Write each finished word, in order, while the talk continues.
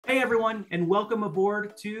Hey everyone, and welcome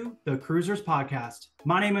aboard to the Cruisers Podcast.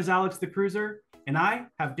 My name is Alex the Cruiser, and I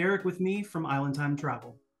have Derek with me from Island Time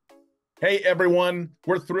Travel. Hey everyone,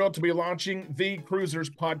 we're thrilled to be launching the Cruisers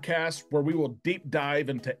Podcast, where we will deep dive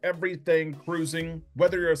into everything cruising.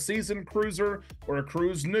 Whether you're a seasoned cruiser or a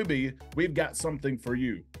cruise newbie, we've got something for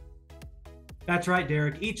you. That's right,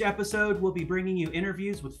 Derek. Each episode will be bringing you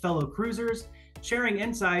interviews with fellow cruisers, sharing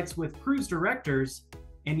insights with cruise directors,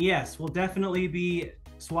 and yes, we'll definitely be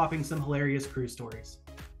swapping some hilarious cruise stories.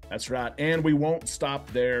 That's right, and we won't stop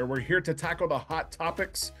there. We're here to tackle the hot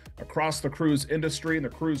topics across the cruise industry and the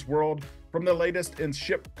cruise world, from the latest in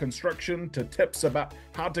ship construction to tips about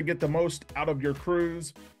how to get the most out of your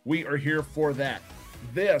cruise. We are here for that.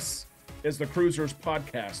 This is the Cruisers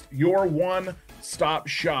Podcast, your one-stop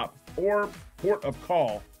shop or port of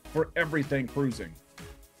call for everything cruising.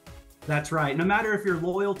 That's right. No matter if you're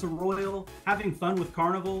loyal to Royal, having fun with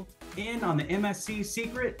Carnival, in on the MSC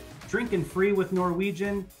Secret, drinking free with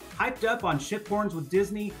Norwegian, hyped up on shipborns with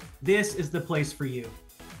Disney, this is the place for you.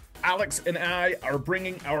 Alex and I are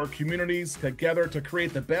bringing our communities together to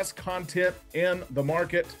create the best content in the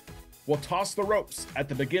market. We'll toss the ropes at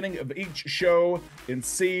the beginning of each show and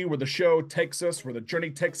see where the show takes us, where the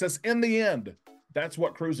journey takes us. In the end, that's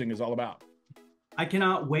what cruising is all about. I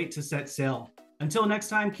cannot wait to set sail. Until next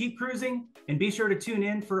time, keep cruising and be sure to tune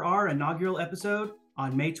in for our inaugural episode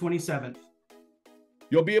on May 27th.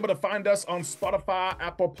 You'll be able to find us on Spotify,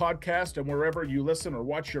 Apple Podcast, and wherever you listen or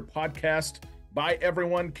watch your podcast. Bye,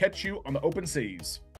 everyone. Catch you on the open seas.